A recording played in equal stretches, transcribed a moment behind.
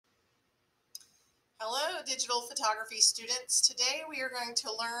Hello, digital photography students. Today we are going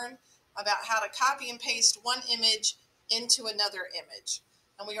to learn about how to copy and paste one image into another image.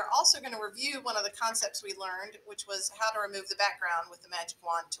 And we are also going to review one of the concepts we learned, which was how to remove the background with the magic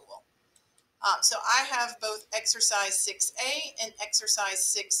wand tool. So I have both exercise 6A and exercise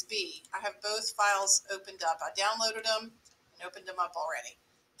 6B. I have both files opened up. I downloaded them and opened them up already.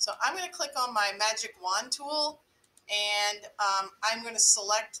 So I'm going to click on my magic wand tool, and I'm going to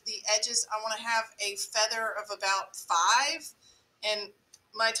select the edges. I want to have a feather of about 5, and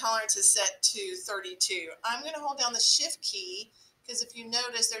my tolerance is set to 32. I'm going to hold down the shift key because if you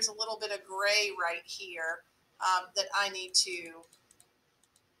notice there's a little bit of gray right here that I need to,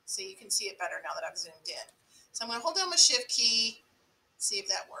 so you can see it better now that I've zoomed in. So I'm going to hold down my shift key, see if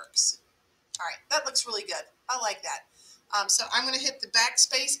that works. All right, that looks really good. I like that. So I'm going to hit the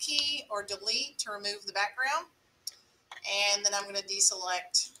backspace key or delete to remove the background. And then I'm going to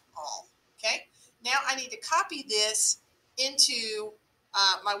deselect all. Okay, now I need to copy this into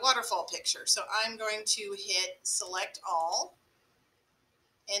my waterfall picture. So I'm going to hit select all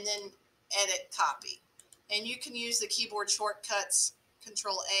and then edit copy. And you can use the keyboard shortcuts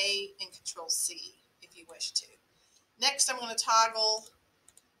Control A and Control C if you wish to. Next, I'm going to toggle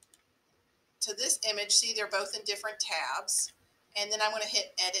to this image. See, they're both in different tabs. And then I'm going to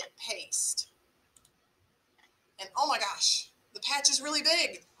hit edit paste. And oh my gosh, the patch is really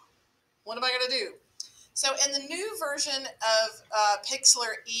big. What am I going to do? So in the new version of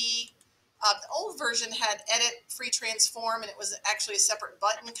Pixlr E, the old version had edit free transform, and it was actually a separate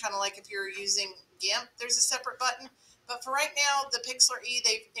button, kind of like if you're using GIMP, there's a separate button. But for right now, the Pixlr E,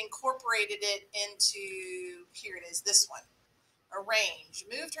 they've incorporated it into, here it is, this one, arrange,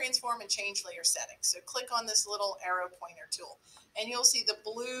 move, transform, and change layer settings. So click on this little arrow pointer tool, and you'll see the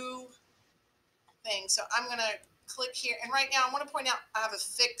blue thing. So I'm going to click here, and right now I want to point out I have a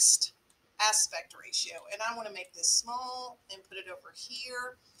fixed aspect ratio, and I want to make this small and put it over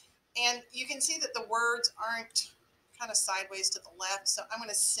here. And you can see that the words aren't kind of sideways to the left, so I'm going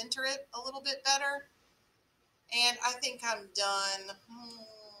to center it a little bit better. And I think I'm done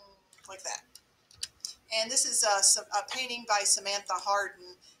like that. And this is a painting by Samantha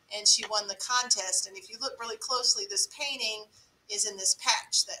Harden, and she won the contest. And if you look really closely, this painting is in this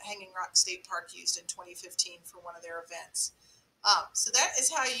patch that Hanging Rock State Park used in 2015 for one of their events. So that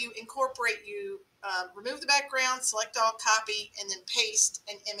is how you incorporate, remove the background, select all, copy, and then paste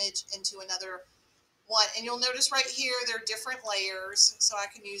an image into another one. And you'll notice right here there are different layers, so I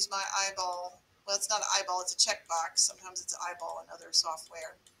can use my eyeball. Well, it's not an eyeball, it's a checkbox. Sometimes it's an eyeball in other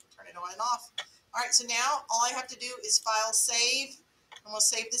software. Turn it on and off. All right, so now all I have to do is file save. I'm going to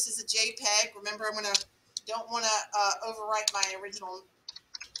save this as a JPEG. Remember, don't want to overwrite my original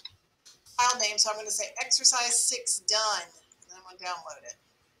file name, so I'm going to say exercise 6 done, and I'm going to download it.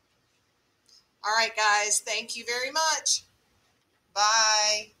 All right, guys, thank you very much.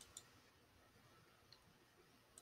 Bye.